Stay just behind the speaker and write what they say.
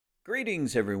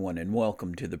Greetings, everyone, and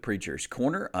welcome to the Preacher's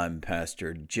Corner. I'm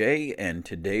Pastor Jay, and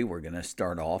today we're going to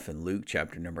start off in Luke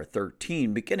chapter number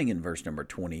 13, beginning in verse number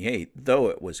 28. Though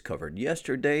it was covered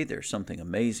yesterday, there's something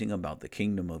amazing about the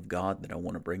kingdom of God that I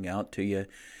want to bring out to you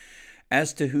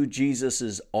as to who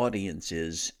Jesus' audience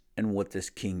is and what this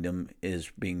kingdom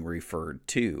is being referred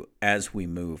to as we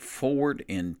move forward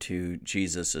into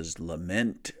Jesus'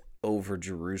 lament over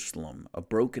Jerusalem, a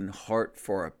broken heart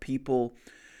for a people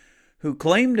who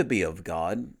claim to be of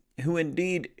God, who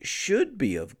indeed should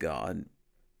be of God,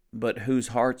 but whose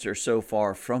hearts are so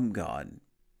far from God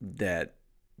that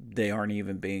they aren't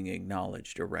even being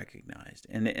acknowledged or recognized.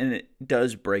 And it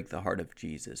does break the heart of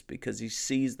Jesus because he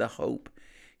sees the hope.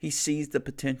 He sees the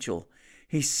potential.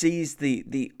 He sees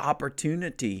the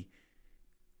opportunity,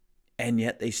 and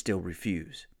yet they still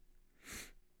refuse.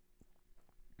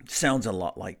 Sounds a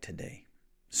lot like today.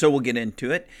 So we'll get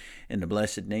into it. In the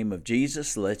blessed name of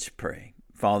Jesus, let's pray.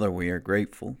 Father, we are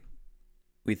grateful.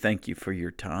 We thank you for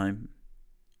your time.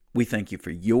 We thank you for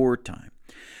your time.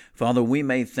 Father, we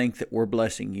may think that we're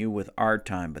blessing you with our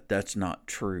time, but that's not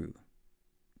true.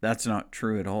 That's not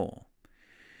true at all.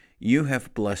 You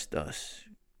have blessed us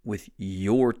with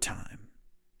your time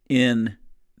in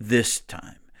this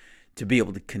time to be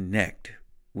able to connect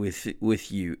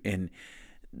with you and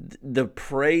the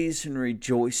praise and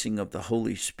rejoicing of the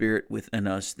Holy Spirit within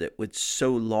us that would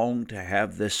so long to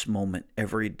have this moment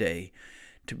every day,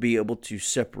 to be able to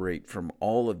separate from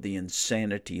all of the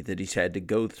insanity that he's had to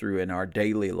go through in our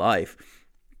daily life,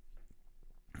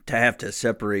 to have to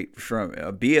separate from,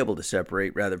 be able to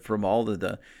separate rather from all of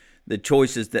the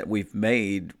choices that we've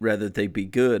made, whether they be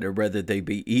good or whether they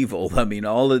be evil. I mean,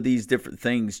 all of these different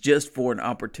things just for an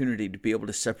opportunity to be able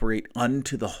to separate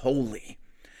unto the holy.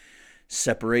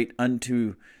 Separate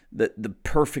unto the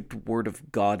perfect word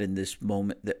of God in this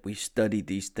moment, that we study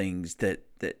these things, that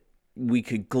we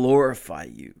could glorify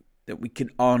you, that we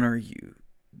could honor you,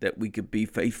 that we could be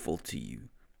faithful to you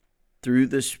through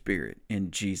the Spirit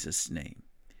in Jesus' name.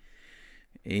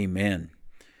 Amen.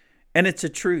 And it's a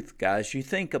truth, guys. You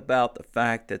think about the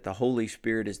fact that the Holy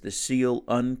Spirit is the seal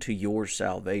unto your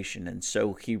salvation, and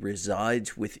so he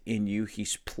resides within you.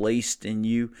 He's placed in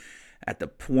you at the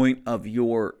point of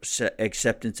your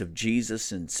acceptance of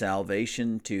Jesus and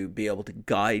salvation to be able to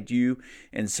guide you,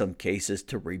 in some cases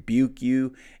to rebuke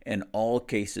you, in all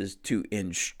cases to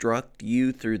instruct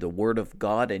you through the Word of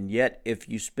God. And yet, if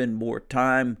you spend more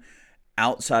time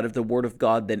outside of the Word of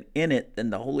God than in it, then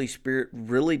the Holy Spirit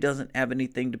really doesn't have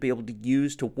anything to be able to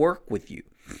use to work with you.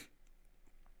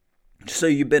 So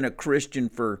you've been a Christian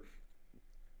for,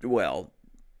 well,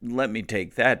 let me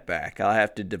take that back. I'll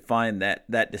have to define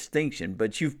that distinction.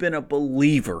 But you've been a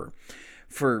believer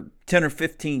for 10 or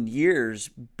 15 years,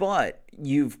 but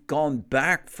you've gone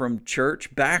back from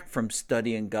church, back from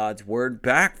studying God's Word,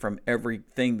 back from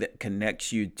everything that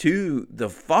connects you to the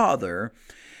Father,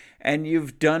 and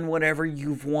you've done whatever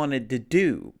you've wanted to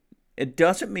do. It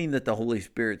doesn't mean that the Holy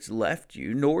Spirit's left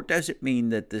you, nor does it mean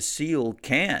that the seal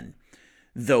can,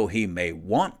 though he may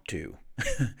want to.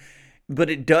 But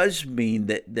it does mean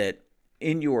that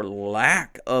in your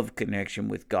lack of connection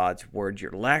with God's Word,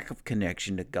 your lack of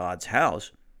connection to God's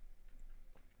house,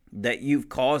 that you've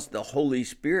caused the Holy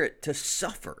Spirit to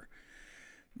suffer.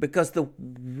 Because the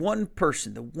one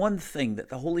person, the one thing that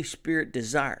the Holy Spirit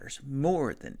desires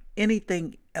more than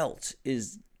anything else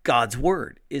is God's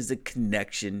Word, is a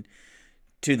connection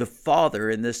to the Father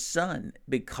and the Son,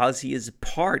 because he is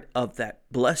part of that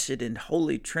blessed and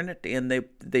holy Trinity, and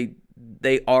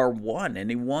they are one, and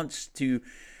he wants to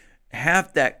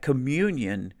have that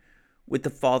communion with the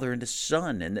Father and the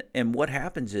Son. And what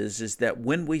happens is that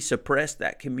when we suppress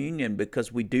that communion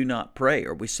because we do not pray,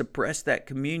 or we suppress that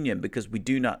communion because we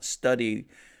do not study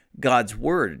God's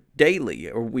Word daily,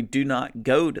 or we do not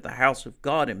go to the house of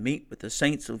God and meet with the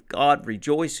saints of God,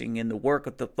 rejoicing in the work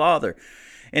of the Father,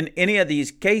 in any of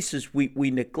these cases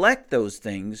we neglect those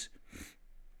things,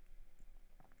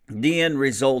 the end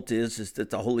result is that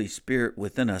the Holy Spirit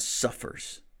within us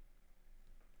suffers.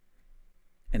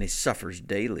 And he suffers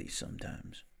daily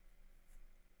sometimes.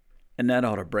 And that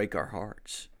ought to break our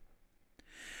hearts.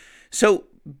 So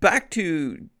back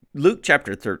to Luke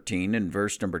chapter 13 and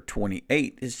verse number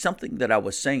 28 is something that I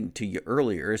was saying to you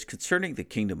earlier, is concerning the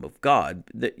kingdom of God.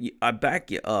 That I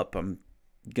back you up. I'm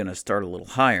going to start a little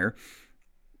higher.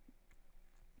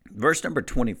 Verse number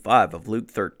 25 of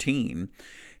Luke 13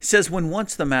 says, when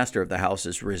once the master of the house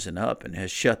has risen up and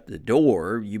has shut the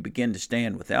door, you begin to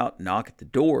stand without and knock at the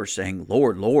door, saying,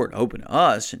 Lord, Lord, open to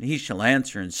us. And he shall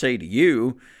answer and say to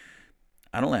you,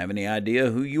 I don't have any idea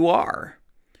who you are.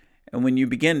 And when you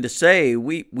begin to say,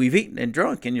 we've eaten and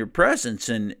drunk in your presence,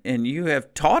 and you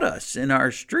have taught us in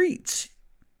our streets,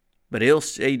 but he'll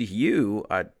say to you,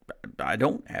 I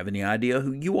don't have any idea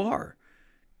who you are.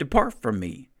 Depart from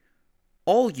me,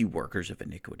 all you workers of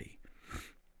iniquity.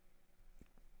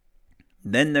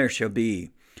 Then there shall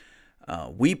be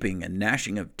weeping and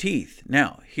gnashing of teeth.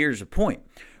 Now, here's a point.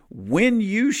 When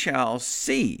you shall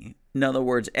see, in other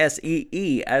words,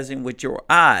 S-E-E, as in with your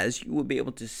eyes, you will be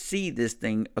able to see this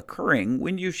thing occurring.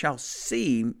 When you shall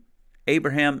see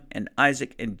Abraham and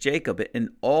Isaac and Jacob and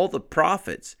all the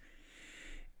prophets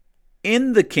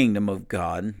in the kingdom of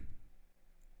God,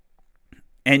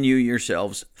 and you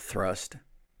yourselves thrust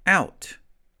out.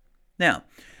 Now,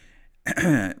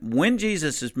 when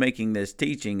Jesus is making this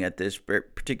teaching at this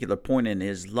particular point in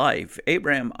his life,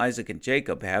 Abraham, Isaac, and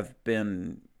Jacob have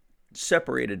been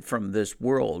separated from this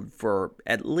world for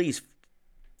at least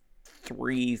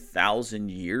 3,000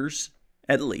 years,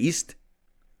 at least.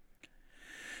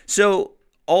 So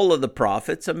all of the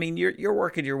prophets, I mean, you're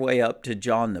working your way up to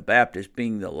John the Baptist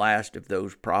being the last of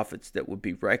those prophets that would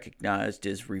be recognized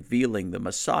as revealing the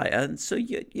Messiah. And so,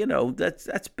 you know,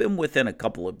 that's been within a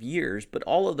couple of years. But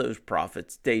all of those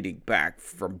prophets dating back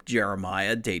from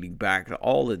Jeremiah, dating back to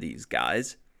all of these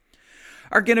guys,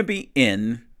 are going to be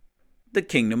in the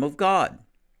kingdom of God.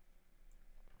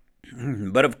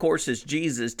 But of course, as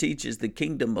Jesus teaches the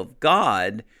kingdom of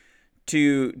God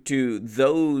to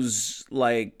those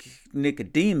like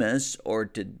Nicodemus, or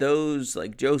to those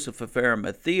like Joseph of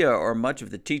Arimathea, or much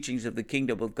of the teachings of the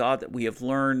kingdom of God that we have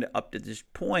learned up to this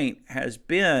point has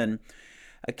been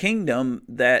a kingdom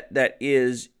that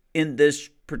is in this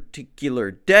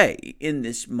particular day, in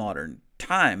this modern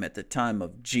time, at the time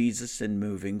of Jesus and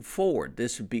moving forward.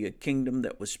 This would be a kingdom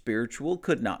that was spiritual,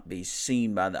 could not be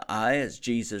seen by the eye, as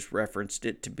Jesus referenced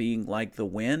it to being like the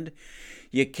wind.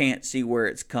 You can't see where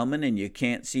it's coming and you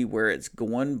can't see where it's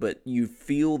going, but you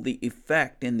feel the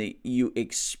effect and you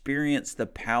experience the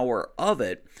power of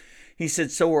it. He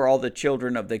said, so are all the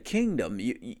children of the kingdom.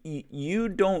 You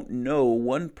don't know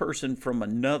one person from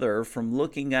another from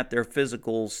looking at their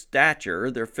physical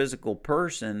stature, their physical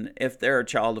person, if they're a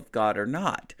child of God or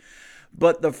not.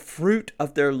 But the fruit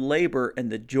of their labor and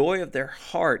the joy of their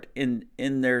heart in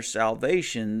their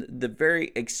salvation, the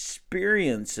very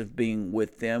experience of being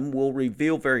with them will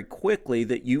reveal very quickly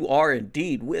that you are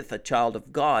indeed with a child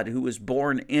of God who is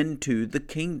born into the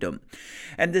kingdom.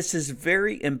 And this is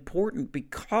very important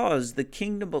because the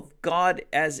kingdom of God,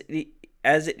 as it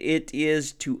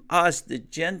is to us, the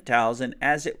Gentiles, and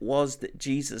as it was that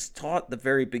Jesus taught the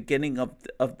very beginning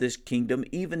of this kingdom,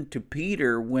 even to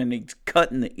Peter when he's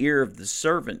cutting the ear of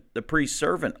the priest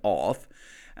servant off,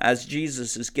 as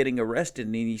Jesus is getting arrested,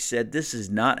 and he said, this is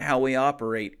not how we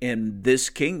operate in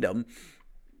this kingdom,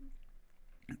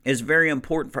 is very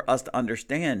important for us to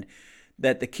understand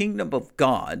that the kingdom of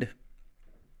God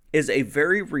is a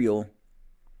very real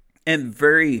and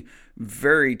very,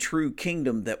 very true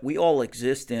kingdom that we all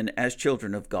exist in as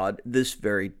children of God this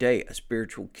very day. A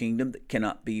spiritual kingdom that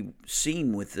cannot be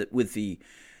seen with the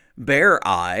bare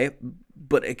eye,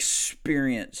 but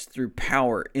experienced through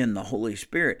power in the Holy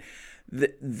Spirit.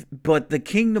 But the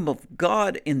kingdom of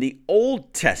God in the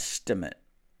Old Testament,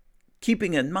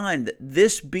 keeping in mind that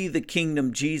this be the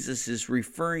kingdom Jesus is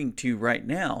referring to right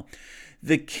now,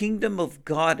 the kingdom of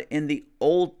God in the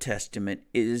Old Testament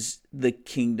is the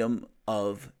kingdom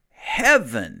of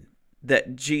heaven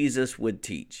that Jesus would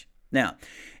teach. Now,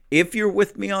 if you're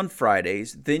with me on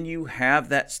Fridays, then you have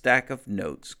that stack of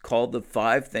notes called the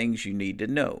 5 things you need to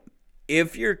know.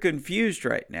 If you're confused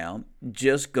right now,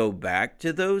 just go back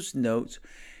to those notes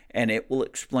and it will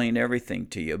explain everything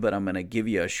to you. But I'm going to give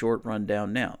you a short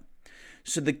rundown now.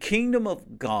 So the kingdom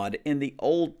of God in the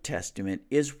Old Testament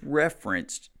is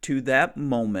referenced to that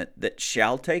moment that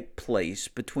shall take place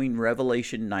between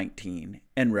Revelation 19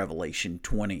 and Revelation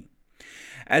 20.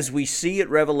 As we see at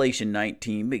Revelation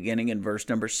 19, beginning in verse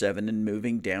number 7 and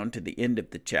moving down to the end of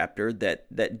the chapter,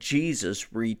 that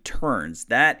Jesus returns.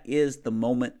 That is the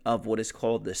moment of what is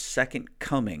called the second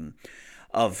coming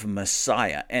of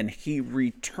Messiah, and he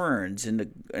returns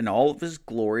in all of his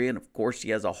glory. And of course, he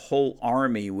has a whole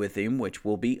army with him, which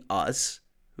will be us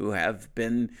who have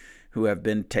been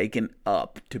taken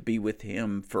up to be with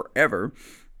him forever.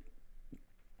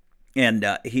 And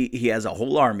he has a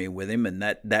whole army with him, and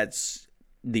that's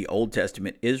the Old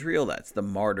Testament Israel. That's the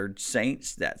martyred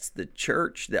saints. That's the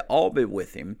church. They'll all be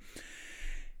with him.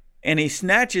 And he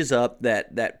snatches up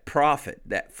that prophet,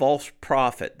 that false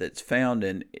prophet that's found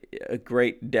in a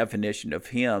great definition of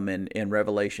him in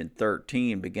Revelation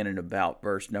 13, beginning about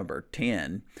verse number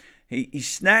 10. He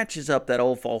snatches up that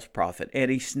old false prophet,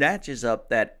 and he snatches up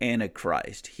that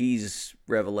Antichrist. He's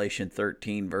Revelation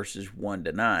 13, verses 1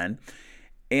 to 9.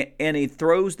 And he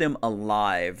throws them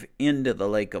alive into the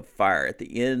lake of fire at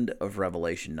the end of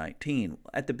Revelation 19.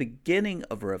 At the beginning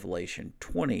of Revelation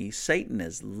 20, Satan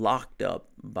is locked up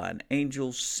by an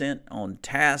angel sent on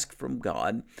task from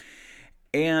God.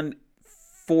 And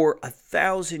for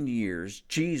 1,000 years,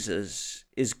 Jesus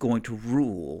is going to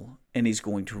rule and he's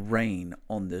going to reign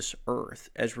on this earth,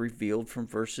 as revealed from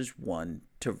verses 1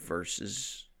 to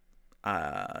verses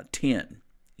 10.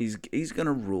 He's going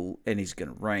to rule and he's going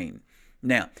to reign.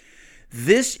 Now,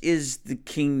 this is the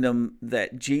kingdom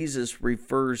that Jesus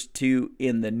refers to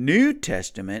in the New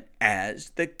Testament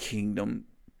as the kingdom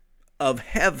of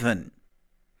heaven.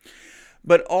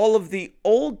 But all of the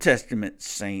Old Testament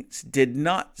saints did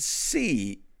not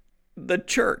see the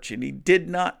church, and they did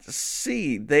not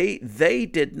see the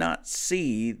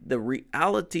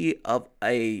reality of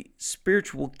a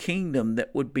spiritual kingdom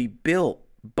that would be built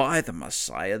by the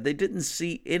Messiah. They didn't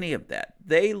see any of that.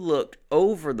 They looked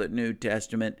over the New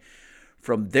Testament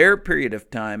from their period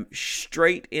of time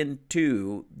straight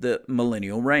into the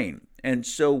millennial reign. And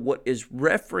so what is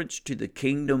referenced to the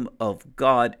kingdom of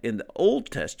God in the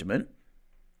Old Testament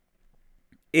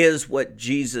is what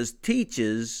Jesus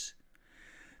teaches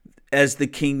as the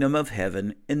kingdom of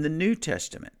heaven in the New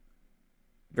Testament.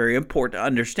 Very important to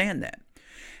understand that.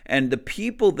 And the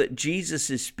people that Jesus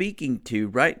is speaking to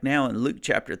right now in Luke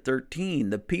chapter 13,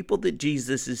 the people that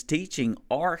Jesus is teaching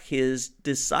are his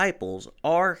disciples,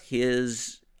 are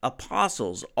his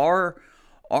apostles, are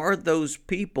those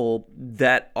people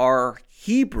that are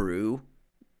Hebrew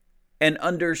and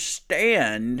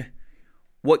understand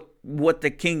what the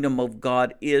kingdom of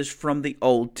God is from the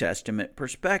Old Testament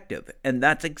perspective. And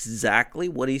that's exactly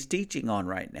what he's teaching on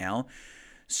right now.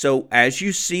 So as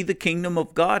you see the kingdom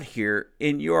of God here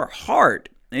in your heart,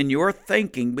 in your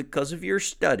thinking, because of your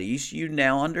studies, you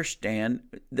now understand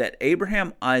that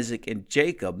Abraham, Isaac, and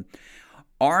Jacob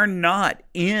are not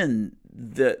in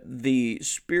the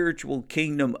spiritual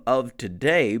kingdom of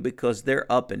today because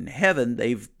they're up in heaven.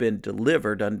 They've been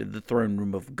delivered unto the throne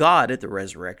room of God at the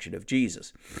resurrection of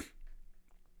Jesus.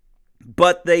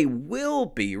 But they will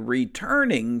be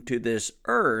returning to this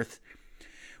earth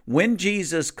when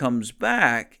Jesus comes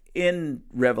back in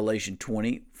Revelation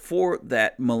 20 for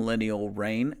that millennial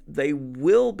reign. They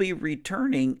will be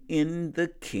returning in the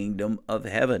kingdom of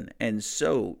heaven. And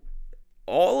so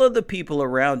all of the people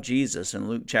around Jesus in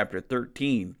Luke chapter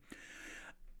 13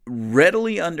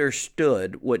 readily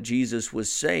understood what Jesus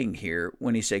was saying here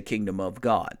when he said kingdom of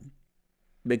God,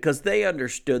 because they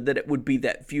understood that it would be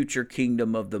that future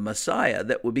kingdom of the Messiah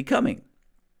that would be coming.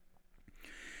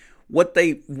 What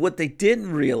they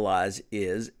didn't realize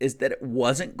is that it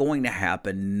wasn't going to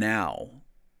happen now,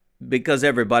 because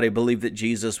everybody believed that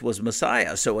Jesus was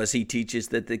Messiah. So as he teaches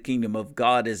that the kingdom of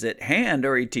God is at hand,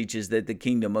 or he teaches that the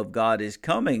kingdom of God is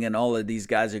coming and all of these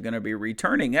guys are going to be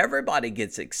returning, everybody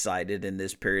gets excited in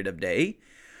this period of day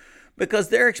because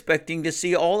they're expecting to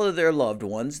see all of their loved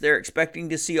ones. They're expecting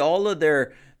to see all of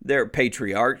their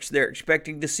patriarchs. They're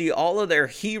expecting to see all of their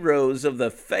heroes of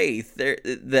the faith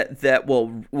that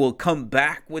will come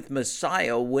back with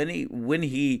Messiah when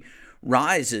he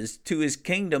rises to his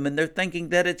kingdom, and they're thinking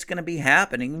that it's going to be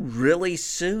happening really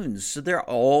soon. So they're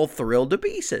all thrilled to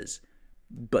pieces.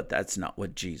 But that's not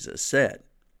what Jesus said.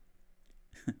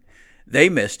 They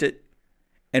missed it,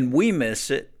 and we miss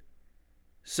it.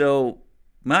 So,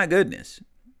 my goodness,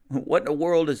 what in the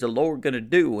world is the Lord going to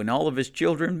do when all of his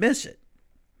children miss it?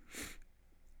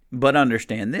 But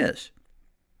understand this.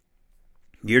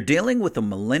 You're dealing with a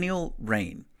millennial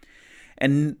reign.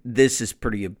 And this is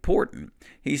pretty important.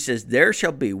 He says, there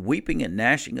shall be weeping and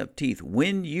gnashing of teeth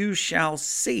when you shall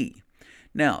see.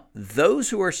 Now, those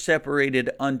who are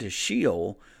separated unto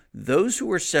Sheol, those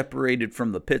who are separated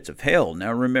from the pits of hell.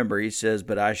 Now, remember, he says,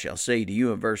 but I shall say to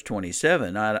you in verse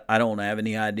 27, I don't have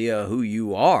any idea who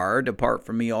you are. Depart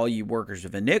from me, all you workers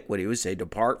of iniquity. He would say,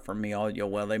 depart from me, all you.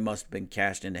 Well, they must have been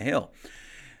cast into hell.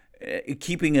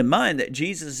 Keeping in mind that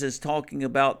Jesus is talking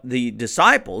about the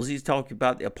disciples, he's talking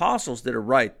about the apostles that are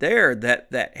right there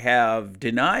that have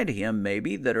denied him,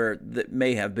 maybe that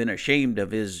may have been ashamed of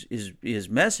his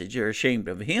message or ashamed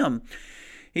of him.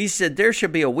 He said, there shall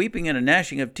be a weeping and a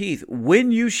gnashing of teeth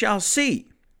when you shall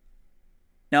see.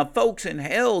 Now, folks in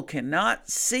hell cannot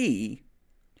see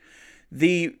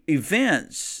the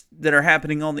events that are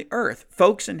happening on the earth.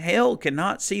 Folks in hell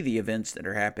cannot see the events that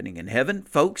are happening in heaven.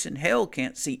 Folks in hell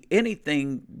can't see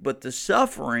anything but the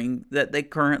suffering that they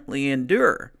currently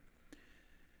endure.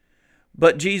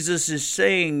 But Jesus is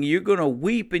saying you're going to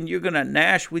weep and you're going to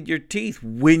gnash with your teeth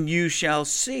when you shall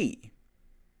see.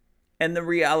 And the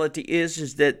reality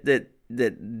is that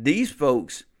these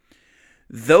folks,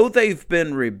 though they've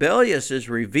been rebellious, as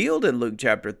revealed in Luke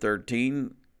chapter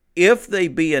 13, if they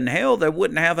be in hell, they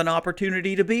wouldn't have an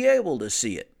opportunity to be able to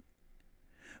see it.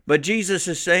 But Jesus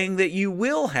is saying that you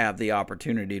will have the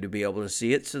opportunity to be able to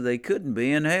see it, so they couldn't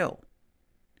be in hell.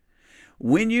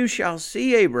 When you shall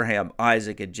see Abraham,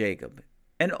 Isaac, and Jacob,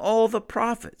 and all the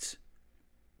prophets,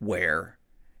 where?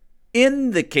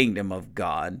 In the kingdom of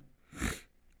God.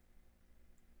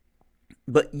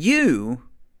 But you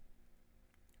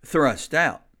thrust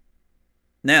out.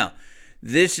 Now,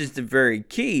 this is the very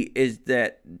key, is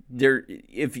that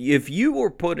if you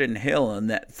were put in hell in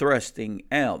that thrusting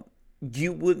out,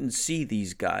 you wouldn't see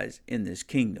these guys in this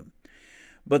kingdom.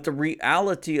 But the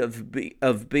reality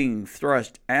of being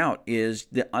thrust out is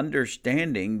the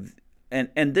understanding,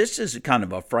 and this is kind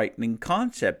of a frightening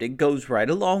concept. It goes right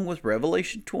along with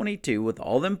Revelation 22, with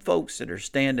all them folks that are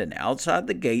standing outside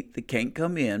the gate that can't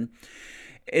come in,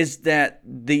 is that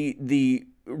the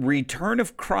return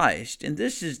of Christ, and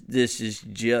this is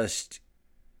just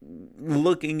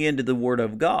looking into the Word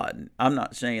of God. I'm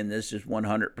not saying this is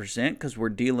 100% because we're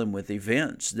dealing with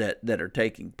events that are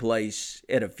taking place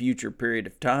at a future period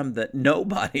of time that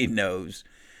nobody knows.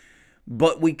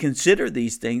 But we consider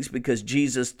these things because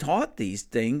Jesus taught these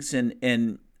things,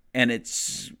 and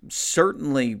it's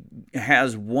certainly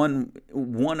has one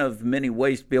of many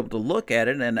ways to be able to look at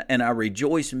it, and I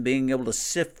rejoice in being able to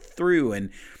sift through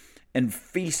and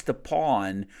feast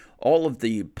upon all of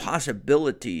the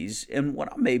possibilities in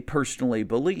what I may personally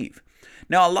believe.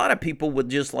 Now, a lot of people would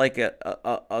just like a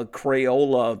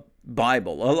Crayola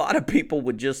Bible. A lot of people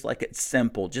would just like it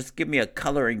simple. Just give me a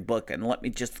coloring book and let me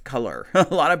just color.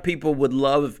 A lot of people would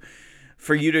love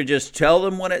for you to just tell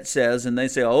them what it says, and they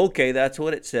say, oh, okay, that's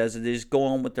what it says, and they just go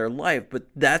on with their life. But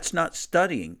that's not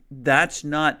studying. That's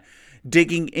not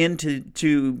digging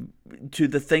into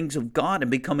the things of God and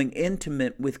becoming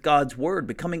intimate with God's Word,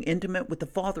 becoming intimate with the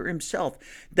Father Himself.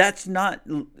 That's not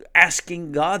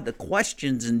asking God the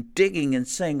questions and digging and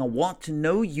saying, I want to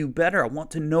know you better. I want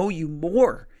to know you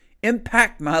more.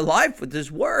 Impact my life with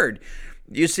His Word.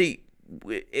 You see,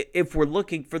 if we're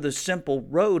looking for the simple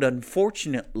road,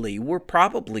 unfortunately, we're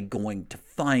probably going to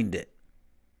find it.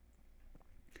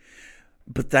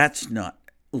 But that's not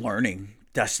learning.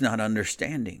 That's not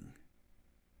understanding.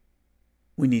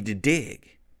 We need to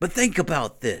dig. But think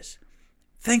about this.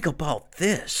 Think about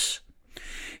this.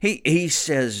 He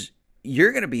says,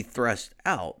 you're going to be thrust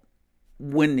out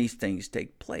when these things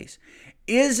take place.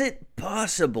 Is it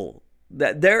possible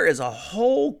that there is a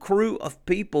whole crew of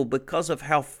people, because of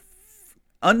how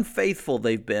unfaithful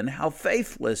they've been, how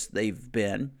faithless they've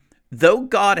been, though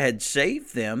God had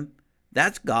saved them,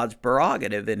 that's God's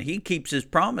prerogative, and He keeps His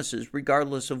promises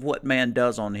regardless of what man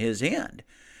does on his end.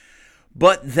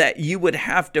 But that you would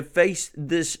have to face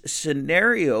this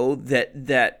scenario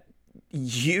that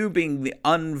you being the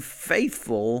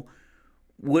unfaithful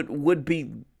would be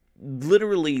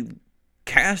literally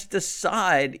cast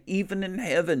aside even in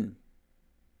heaven.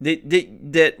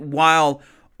 That while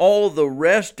all the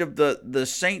rest of the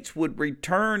saints would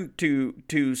return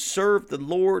to serve the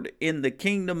Lord in the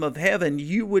kingdom of heaven,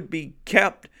 you would be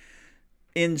kept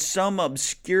in some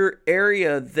obscure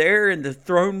area there in the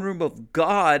throne room of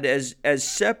God as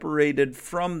separated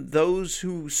from those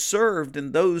who served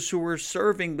and those who were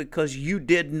serving because you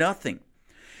did nothing.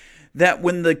 That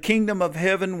when the kingdom of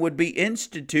heaven would be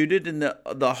instituted and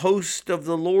the host of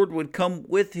the Lord would come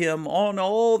with Him on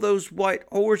all those white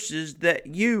horses,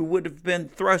 that you would have been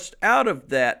thrust out of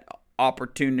that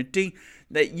opportunity,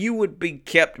 that you would be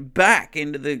kept back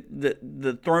into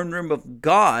the throne room of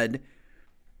God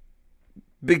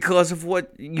because of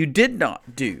what you did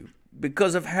not do,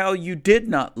 because of how you did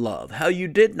not love, how you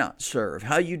did not serve,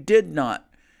 how you did not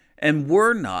and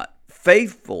were not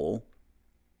faithful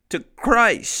to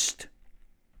Christ.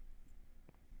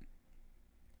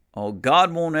 Oh,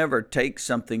 God won't ever take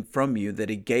something from you that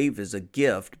He gave as a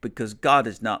gift, because God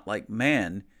is not like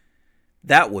man.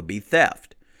 That would be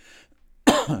theft.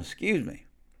 Excuse me.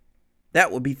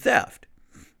 That would be theft.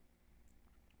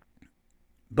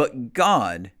 But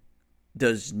God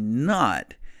does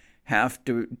not have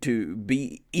to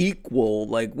be equal.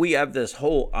 Like, we have this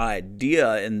whole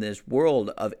idea in this world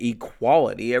of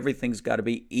equality. Everything's got to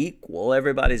be equal.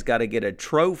 Everybody's got to get a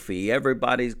trophy.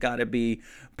 Everybody's got to be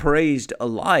praised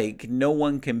alike. No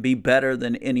one can be better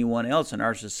than anyone else in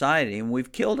our society, and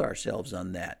we've killed ourselves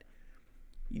on that.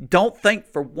 Don't think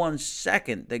for 1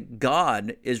 second that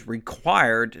God is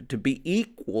required to be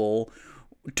equal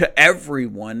to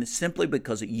everyone simply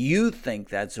because you think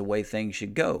that's the way things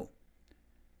should go.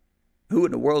 Who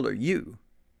in the world are you?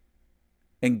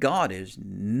 And God is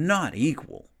not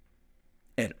equal.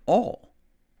 at all.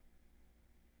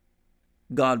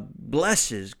 God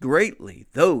blesses greatly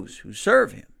those who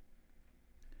serve him,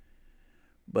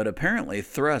 but apparently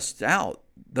thrusts out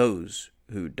those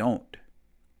who don't.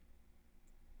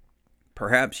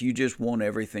 Perhaps you just want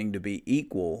everything to be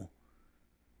equal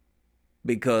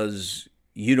because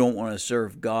you don't want to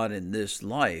serve God in this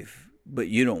life, but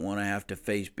you don't want to have to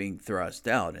face being thrust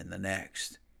out in the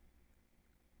next.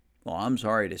 Well, I'm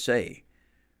sorry to say,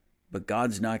 but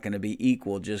God's not going to be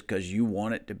equal just because you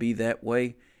want it to be that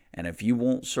way. And if you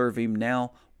won't serve him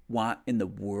now, why in the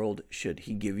world should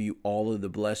he give you all of the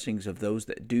blessings of those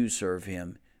that do serve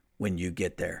him when you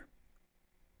get there?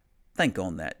 Think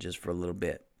on that just for a little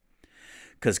bit.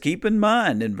 Because keep in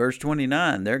mind, in verse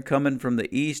 29, they're coming from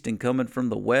the east and coming from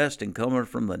the west and coming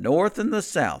from the north and the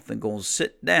south and going to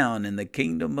sit down in the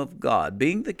kingdom of God,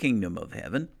 being the kingdom of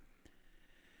heaven.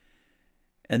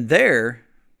 And there's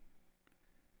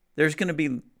going to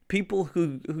be people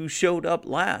who showed up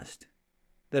last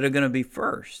that are going to be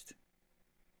first.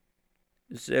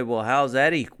 You say, well, how's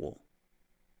that equal?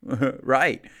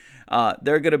 Right.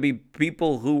 There are going to be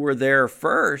people who were there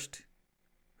first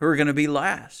who are going to be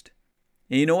last.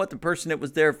 And you know what? The person that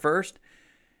was there first,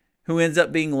 who ends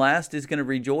up being last, is going to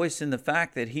rejoice in the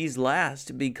fact that he's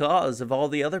last because of all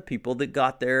the other people that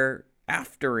got there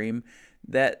after him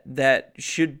that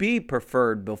should be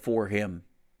preferred before him.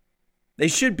 They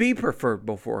should be preferred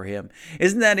before him.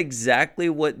 Isn't that exactly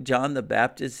what John the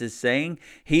Baptist is saying?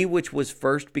 He which was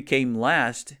first became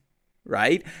last,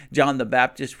 right? John the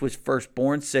Baptist was first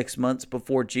born 6 months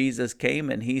before Jesus came,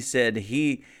 and he said,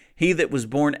 He that was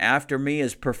born after me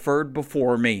is preferred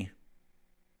before me.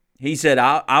 He said,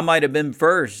 I might have been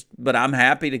first, but I'm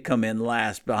happy to come in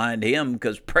last behind him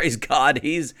because, praise God,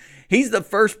 he's the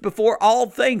first before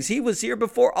all things. He was here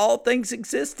before all things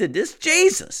existed. It's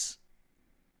Jesus.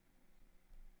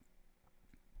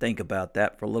 Think about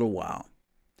that for a little while.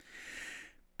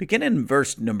 Beginning in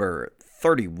verse number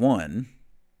 31,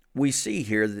 we see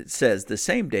here that it says, the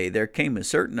same day there came a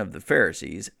certain of the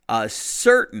Pharisees, a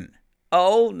certain.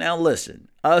 Oh, now listen,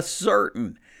 a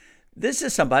certain. This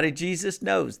is somebody Jesus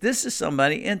knows. This is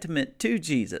somebody intimate to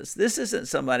Jesus. This isn't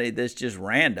somebody that's just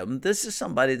random. This is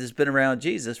somebody that's been around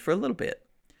Jesus for a little bit.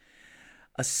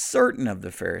 A certain of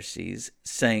the Pharisees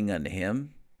saying unto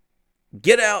him,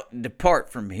 get out and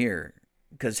depart from here,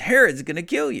 because Herod's going to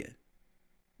kill you.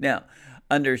 Now,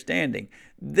 understanding,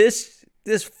 this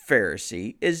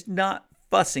Pharisee is not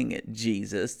fussing at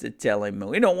Jesus to tell him,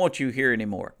 we don't want you here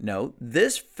anymore. No,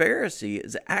 this Pharisee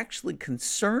is actually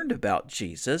concerned about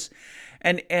Jesus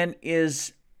and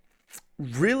is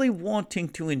really wanting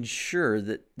to ensure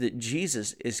that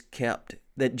Jesus is kept,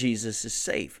 that Jesus is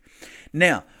safe.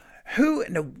 Now, who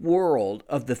in the world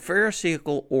of the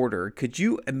Pharisaical order could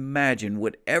you imagine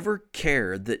would ever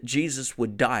care that Jesus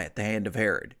would die at the hand of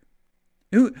Herod?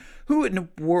 Who in the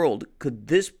world could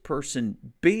this person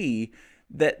be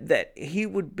that he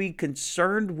would be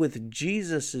concerned with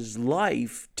Jesus's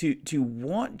life to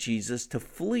want Jesus to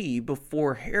flee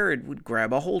before Herod would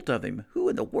grab a hold of him? Who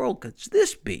in the world could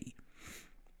this be?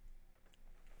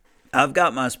 I've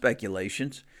got my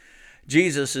speculations.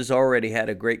 Jesus has already had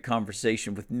a great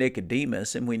conversation with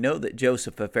Nicodemus, and we know that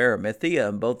Joseph of Arimathea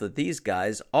and both of these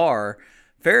guys are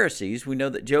Pharisees. We know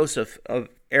that Joseph of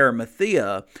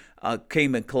Arimathea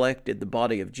came and collected the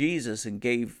body of Jesus and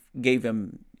gave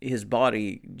him his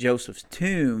body, Joseph's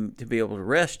tomb, to be able to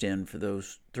rest in for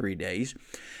those 3 days.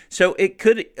 So it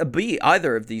could be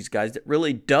either of these guys that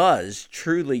really does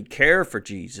truly care for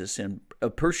Jesus and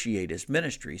appreciate his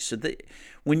ministry. So that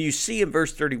when you see in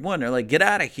verse 31, they're like, get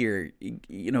out of here.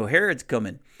 Herod's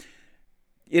coming.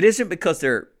 It isn't because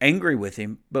they're angry with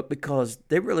him, but because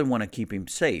they really want to keep him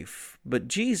safe. But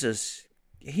Jesus,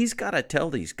 he's got to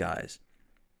tell these guys.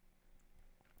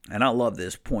 And I love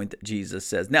this point that Jesus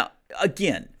says. Now,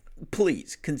 again,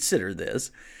 please consider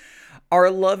this. Our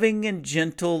loving and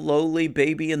gentle, lowly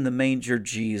baby in the manger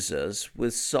Jesus,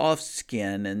 with soft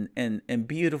skin and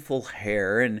beautiful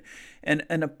hair and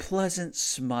a pleasant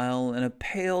smile and a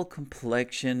pale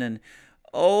complexion, and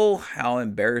oh, how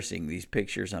embarrassing these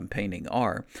pictures I'm painting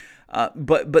are.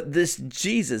 But this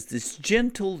Jesus, this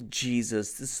gentle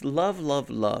Jesus, this love.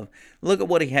 Look at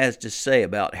what he has to say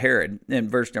about Herod. In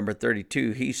verse number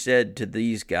 32, he said to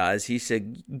these guys, he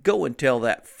said, go and tell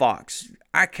that fox,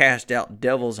 I cast out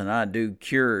devils and I do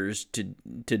cures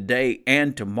today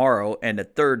and tomorrow, and the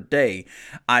third day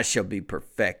I shall be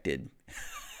perfected.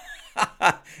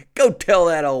 Go tell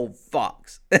that old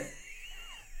fox.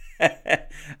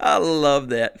 I love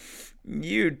that.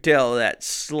 You tell that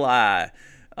sly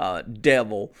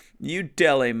devil. You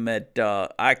tell him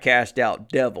that I cast out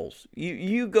devils.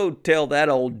 You go tell that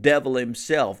old devil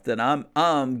himself that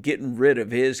I'm getting rid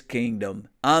of his kingdom.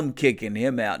 I'm kicking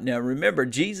him out. Now remember,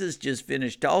 Jesus just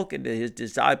finished talking to his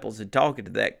disciples and talking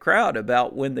to that crowd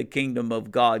about when the kingdom of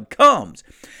God comes.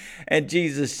 And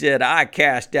Jesus said, I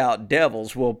cast out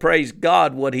devils. Well, praise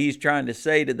God, what he's trying to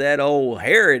say to that old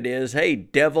Herod is, hey,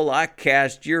 devil, I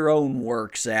cast your own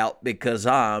works out because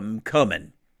I'm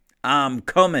coming. I'm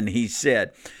coming, he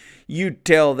said. You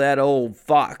tell that old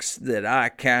fox that I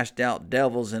cast out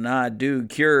devils and I do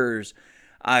cures.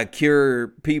 I cure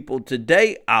people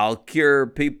today. I'll cure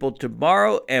people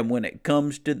tomorrow. And when it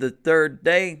comes to the third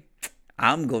day,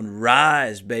 I'm going to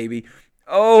rise, baby.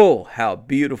 Oh, how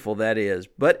beautiful that is.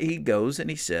 But he goes and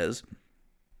he says,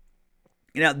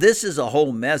 now this is a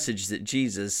whole message that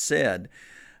Jesus said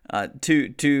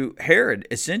to Herod,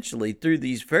 essentially through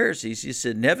these Pharisees. He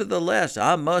said, nevertheless,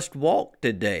 I must walk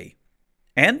today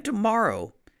and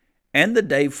tomorrow and the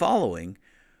day following,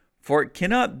 for it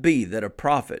cannot be that a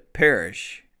prophet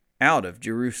perish out of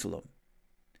Jerusalem.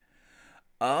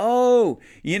 Oh,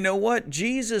 you know what?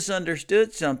 Jesus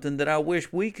understood something that I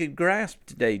wish we could grasp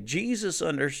today. Jesus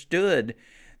understood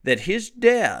that his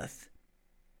death,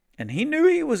 and he knew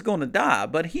he was going to die,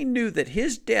 but he knew that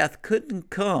his death couldn't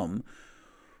come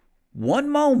one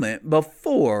moment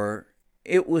before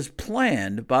it was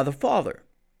planned by the Father.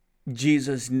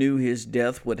 Jesus knew his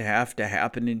death would have to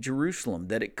happen in Jerusalem,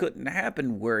 that it couldn't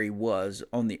happen where he was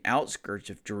on the outskirts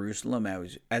of Jerusalem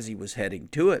as he was heading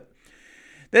to it.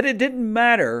 That it didn't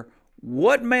matter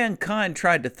what mankind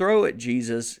tried to throw at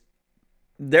Jesus,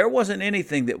 there wasn't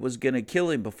anything that was going to kill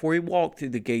him before he walked through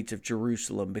the gates of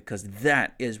Jerusalem, because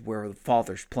that is where the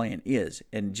Father's plan is.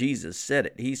 And Jesus said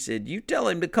it. He said, you tell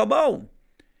him to come on.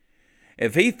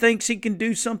 If he thinks he can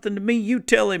do something to me, you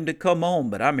tell him to come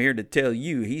on. But I'm here to tell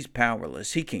you he's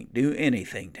powerless. He can't do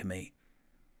anything to me.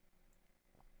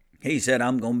 He said,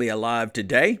 I'm going to be alive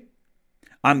today.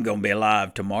 I'm going to be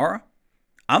alive tomorrow.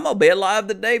 I'm going to be alive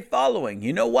the day following.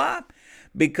 You know why?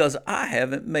 Because I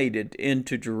haven't made it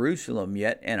into Jerusalem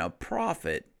yet, and a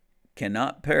prophet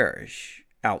cannot perish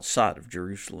outside of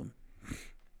Jerusalem.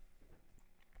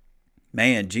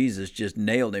 Man, Jesus just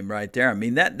nailed him right there. I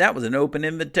mean, that was an open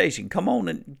invitation. Come on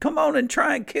and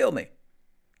try and kill me.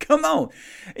 Come on.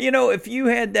 You know, if you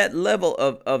had that level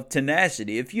of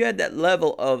tenacity, if you had that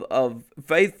level of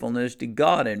faithfulness to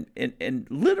God and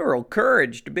literal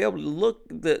courage to be able to look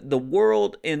the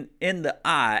world in the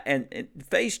eye and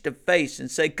face to face and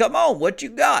say, come on, what you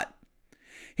got?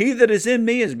 He that is in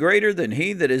me is greater than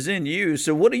he that is in you.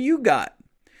 So what do you got?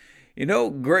 You know,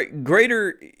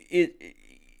 greater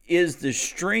is the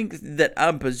strength that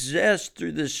I possess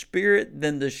through the Spirit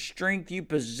than the strength you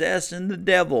possess in the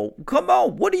devil. Come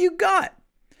on, what do you got?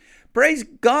 Praise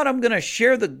God, I'm going to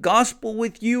share the gospel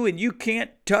with you, and you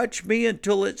can't touch me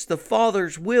until it's the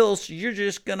Father's will, so you're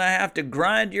just going to have to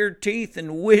grind your teeth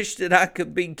and wish that I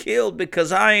could be killed,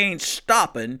 because I ain't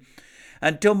stopping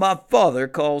until my Father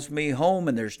calls me home,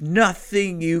 and there's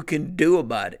nothing you can do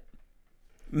about it.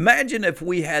 Imagine if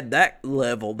we had that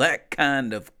level, that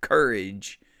kind of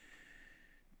courage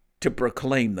to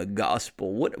proclaim the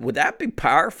gospel. Would that be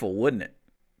powerful, wouldn't it?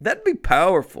 That'd be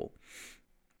powerful.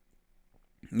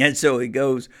 And so he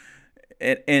goes,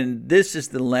 and this is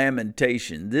the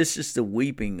lamentation. This is the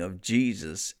weeping of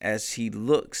Jesus as he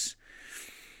looks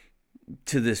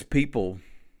to this people.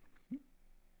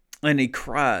 And he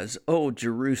cries, "Oh,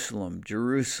 Jerusalem,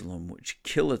 Jerusalem, which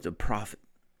killeth the prophet,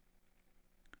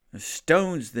 and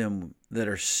stones them that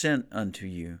are sent unto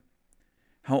you.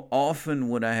 How often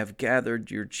would I have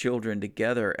gathered your children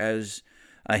together as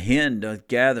a hen doth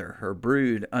gather her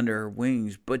brood under her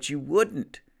wings, but you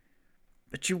wouldn't.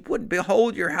 But you wouldn't.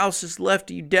 Behold, your house is left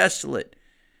to you desolate.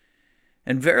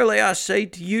 And verily I say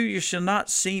to you, you shall not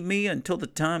see me until the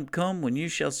time come when you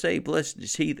shall say, blessed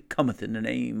is he that cometh in the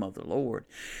name of the Lord."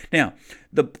 Now,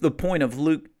 the point of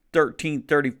Luke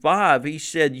 13:35, he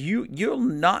said, you'll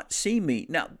not see me.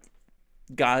 Now,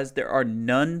 guys, there are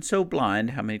none so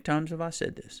blind. How many times have I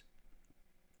said this?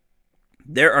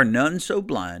 There are none so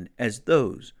blind as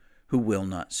those who will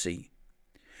not see.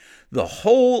 The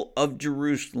whole of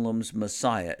Jerusalem's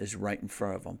Messiah is right in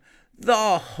front of them.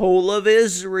 The whole of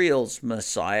Israel's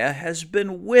Messiah has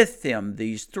been with them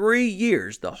these 3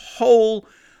 years. The whole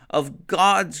of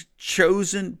God's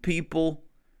chosen people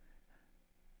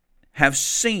have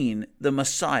seen the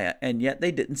Messiah, and yet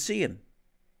they didn't see him.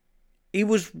 He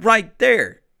was right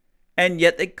there, and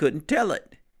yet they couldn't tell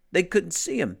it. They couldn't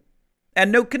see him,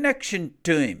 and no connection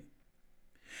to him.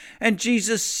 And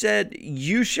Jesus said,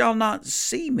 you shall not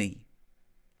see me,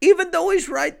 even though he's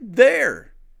right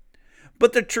there.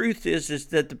 But the truth is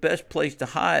that the best place to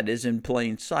hide is in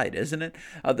plain sight, isn't it?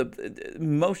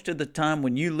 Most of the time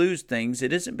when you lose things,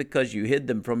 it isn't because you hid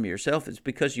them from yourself. It's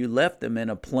because you left them in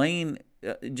a plain,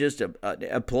 just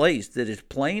a place that is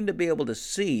plain to be able to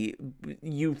see.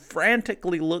 You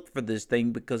frantically look for this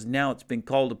thing because now it's been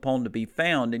called upon to be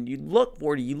found, and you look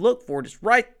for it. It's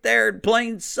right there in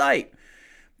plain sight.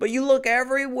 But you look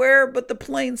everywhere but the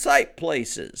plain sight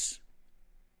places.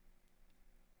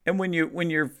 And when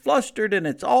you're flustered and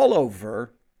it's all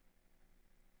over,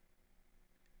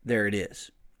 there it is.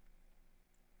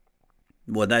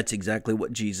 Well, that's exactly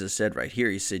what Jesus said right here.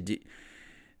 He said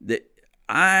that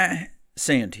I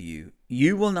say unto you,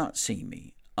 you will not see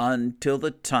me until the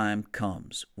time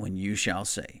comes when you shall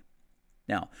say.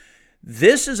 Now,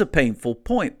 this is a painful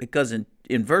point because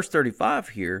in verse 35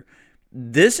 here,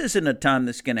 this isn't a time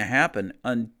that's going to happen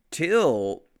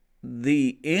until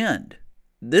the end.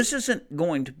 This isn't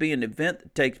going to be an event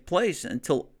that takes place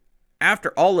until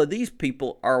after all of these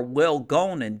people are well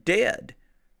gone and dead.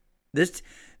 This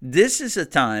is a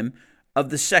time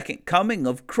of the second coming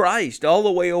of Christ, all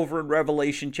the way over in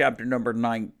Revelation chapter number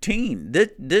 19.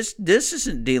 This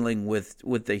isn't dealing with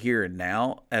the here and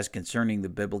now as concerning the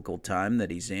biblical time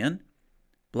that he's in.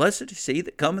 Blessed is he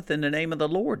that cometh in the name of the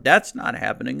Lord. That's not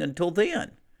happening until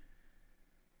then.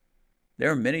 There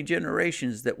are many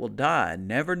generations that will die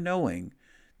never knowing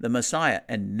the Messiah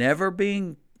and never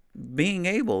being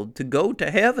able to go to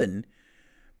heaven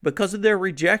because of their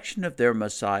rejection of their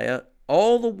Messiah,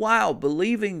 all the while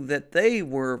believing that they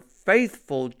were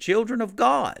faithful children of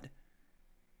God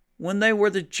when they were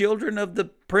the children of the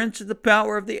prince of the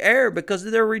power of the air because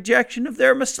of their rejection of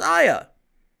their Messiah.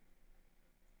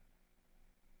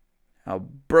 How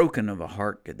broken of a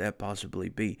heart could that possibly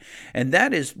be? And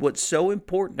that is what's so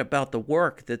important about the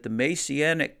work that the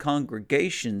Messianic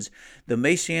congregations, the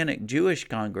Messianic Jewish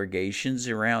congregations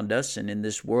around us and in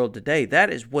this world today,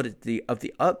 that is what is of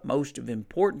the utmost of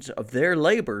importance of their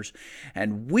labors.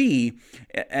 And we,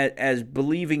 as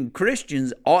believing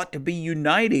Christians, ought to be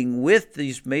uniting with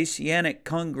these Messianic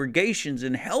congregations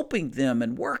and helping them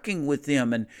and working with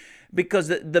them, and because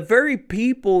the very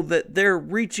people that they're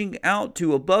reaching out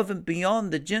to above and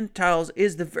beyond the Gentiles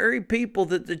is the very people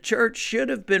that the church should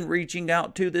have been reaching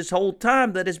out to this whole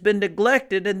time that has been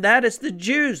neglected, and that is the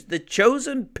Jews, the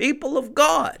chosen people of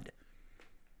God,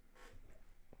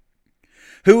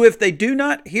 who, if they do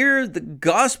not hear the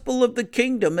gospel of the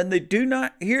kingdom and they do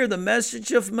not hear the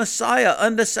message of Messiah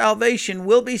unto salvation,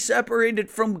 will be separated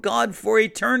from God for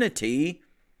eternity,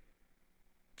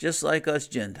 just like us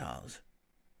Gentiles.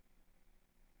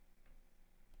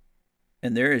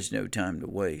 And there is no time to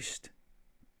waste.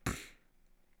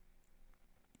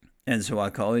 And so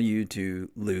I call you to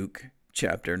Luke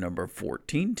chapter number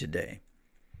 14 today.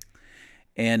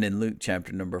 And in Luke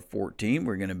chapter number 14,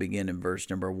 we're going to begin in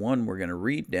verse number 1. We're going to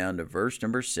read down to verse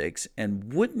number 6.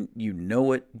 And wouldn't you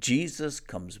know it, Jesus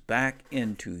comes back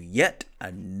into yet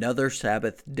another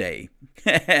Sabbath day.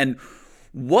 And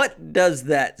what does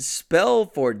that spell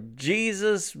for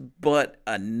Jesus but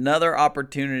another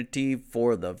opportunity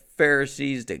for the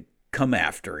Pharisees to come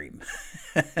after him?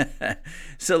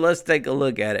 So let's take a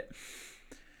look at it.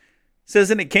 It says,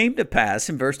 and it came to pass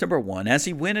in verse number 1, as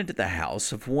he went into the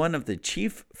house of one of the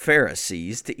chief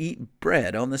Pharisees to eat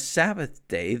bread on the Sabbath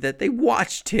day, that they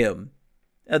watched him.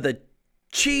 The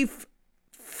chief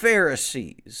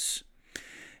Pharisees.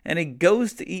 And he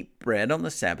goes to eat bread on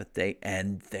the Sabbath day,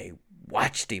 and they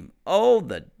watched him. Oh,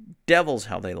 the devils,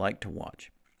 how they like to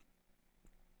watch.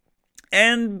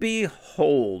 And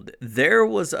behold, there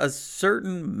was a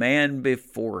certain man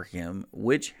before him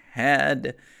which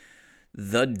had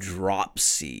the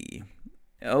dropsy.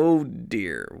 Oh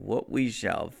dear, what we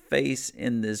shall face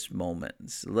in this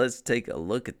moment. So let's take a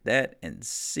look at that and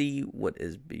see what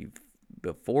is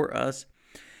before us.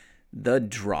 The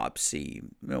dropsy.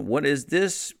 Now, what is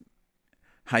this?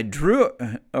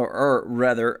 Or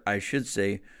rather, I should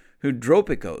say,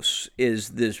 hydropikos is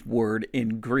this word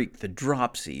in Greek, the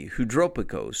dropsy,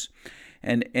 hydropikos.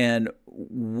 And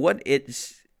what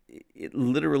it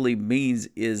literally means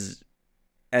is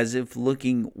as if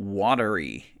looking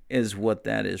watery is what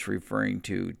that is referring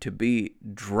to be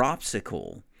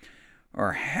dropsical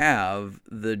or have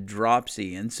the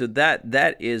dropsy. And so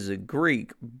that is a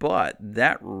Greek, but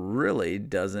that really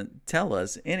doesn't tell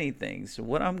us anything. So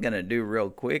what I'm going to do real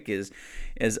quick is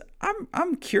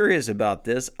I'm curious about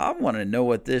this. I want to know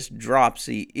what this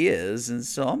dropsy is, and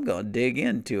so I'm going to dig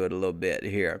into it a little bit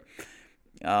here.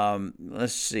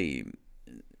 Let's see.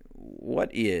 What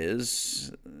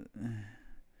is...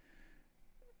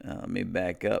 let me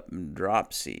back up.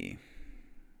 Dropsy.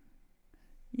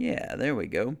 Yeah, there we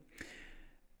go.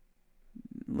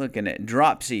 looking at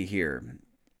dropsy here.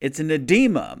 It's an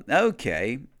edema.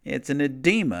 Okay. It's an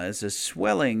edema. It's a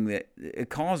swelling that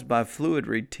caused by fluid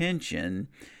retention.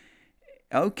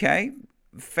 Okay.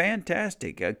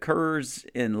 Fantastic. Occurs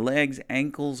in legs,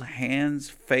 ankles, hands,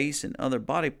 face, and other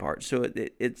body parts. So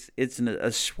it's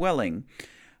a swelling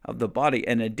of the body,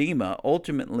 an edema,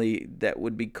 ultimately that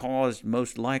would be caused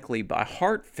most likely by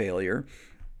heart failure,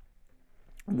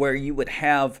 where you would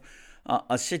have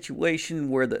a situation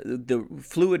where the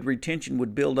fluid retention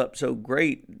would build up so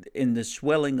great in the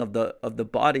swelling of the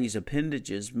body's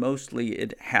appendages. Mostly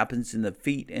it happens in the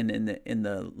feet and in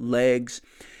the legs,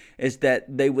 is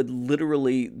that they would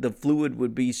literally, the fluid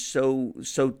would be so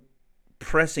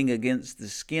pressing against the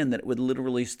skin that it would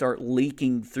literally start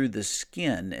leaking through the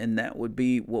skin, and that would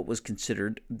be what was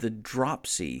considered the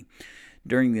dropsy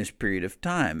during this period of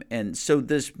time. And so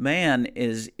this man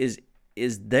is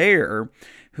there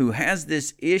who has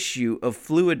this issue of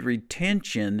fluid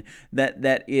retention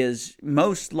that is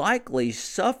most likely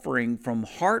suffering from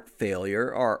heart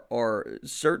failure, or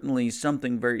certainly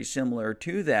something very similar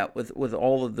to that with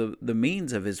all of the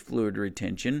means of his fluid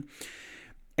retention.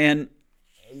 And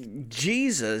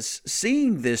Jesus,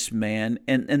 seeing this man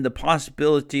and the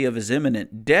possibility of his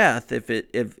imminent death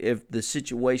if the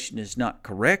situation is not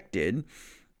corrected,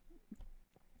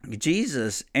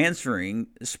 Jesus, answering,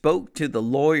 spoke to the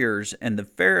lawyers and the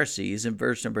Pharisees in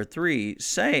verse number 3,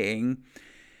 saying,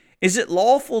 "Is it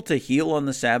lawful to heal on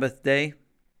the Sabbath day?"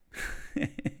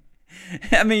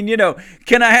 I mean,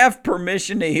 can I have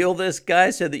permission to heal this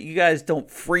guy so that you guys don't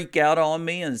freak out on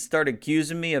me and start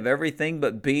accusing me of everything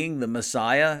but being the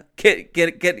Messiah?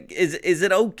 Is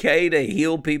it okay to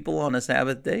heal people on a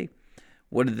Sabbath day?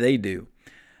 What did they do?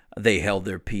 They held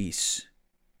their peace.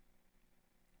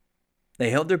 They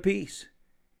held their peace.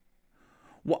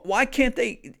 Why can't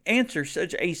they answer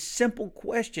such a simple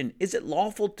question? Is it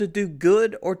lawful to do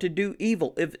good or to do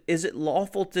evil? Is it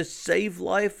lawful to save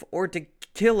life or to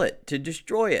kill it, to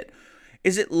destroy it?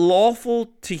 Is it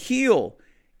lawful to heal?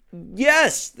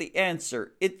 Yes, the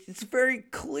answer. It's very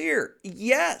clear.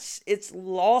 Yes, it's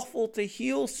lawful to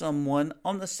heal someone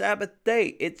on the Sabbath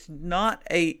day. It's not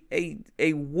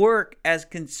a work as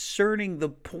concerning the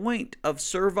point of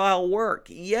servile work.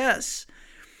 Yes.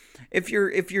 If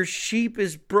your sheep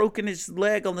is broken its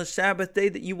leg on the Sabbath day,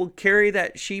 that you will carry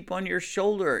that sheep on your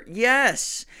shoulder.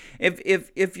 Yes.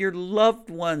 If your loved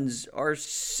ones are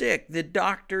sick, the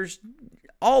doctor's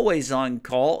always on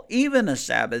call, even a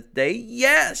Sabbath day.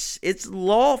 Yes, it's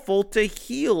lawful to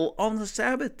heal on the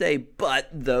Sabbath day. But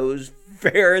those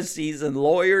Pharisees and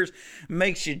lawyers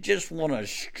makes you just want to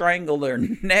strangle their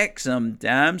neck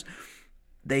sometimes.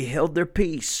 They held their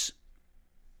peace.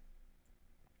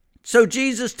 So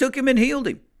Jesus took him and healed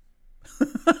him.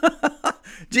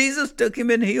 Jesus took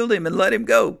him and healed him and let him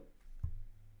go.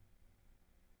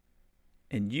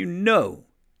 And you know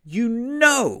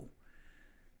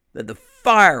that the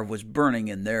fire was burning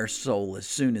in their soul as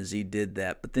soon as he did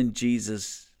that. But then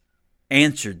Jesus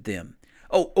answered them.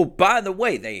 Oh, by the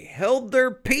way, they held their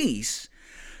peace,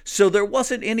 so there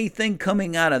wasn't anything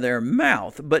coming out of their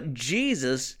mouth. But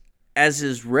Jesus, as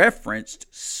is referenced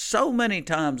so many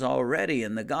times already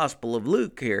in the Gospel of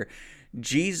Luke here,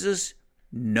 Jesus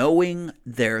knowing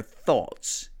their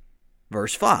thoughts.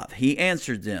 Verse 5, he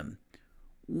answered them,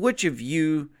 "Which of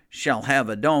you shall have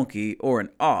a donkey or an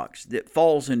ox that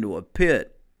falls into a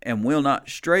pit and will not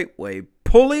straightway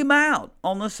pull him out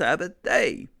on the Sabbath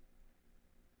day?"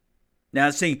 Now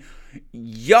see,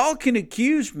 y'all can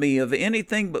accuse me of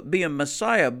anything but being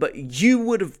Messiah, but you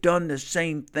would have done the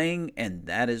same thing, and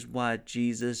that is why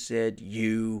Jesus said,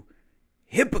 "You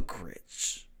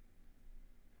hypocrites."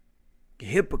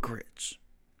 Hypocrites.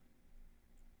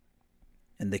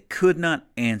 And they could not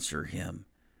answer him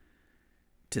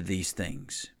to these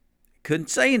things. Couldn't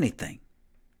say anything.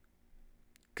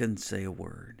 Couldn't say a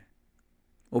word.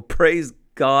 Well, praise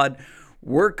God.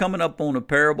 We're coming up on a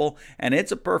parable, and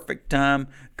it's a perfect time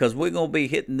because we're going to be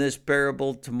hitting this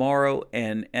parable tomorrow.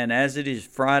 And as it is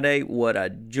Friday, what a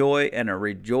joy and a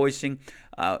rejoicing.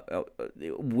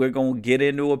 We're going to get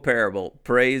into a parable.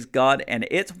 Praise God. And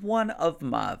it's one of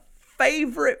my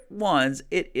favorite ones.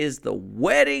 It is the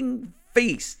wedding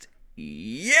feast.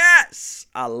 Yes,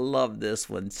 I love this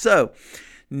one. So,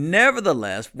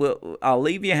 nevertheless, I'll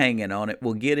leave you hanging on it.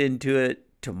 We'll get into it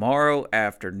tomorrow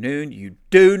afternoon. You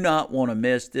do not want to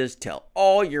miss this. Tell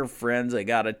all your friends they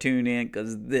got to tune in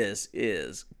because this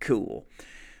is cool.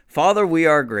 Father, we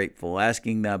are grateful,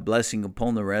 asking thy blessing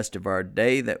upon the rest of our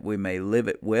day that we may live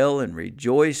it well and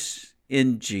rejoice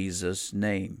in Jesus'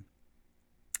 name.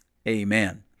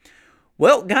 Amen.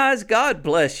 Well, guys, God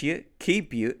bless you,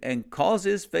 keep you, and cause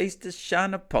his face to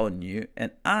shine upon you,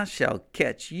 and I shall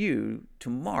catch you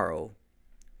tomorrow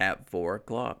at 4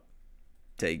 o'clock.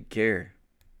 Take care.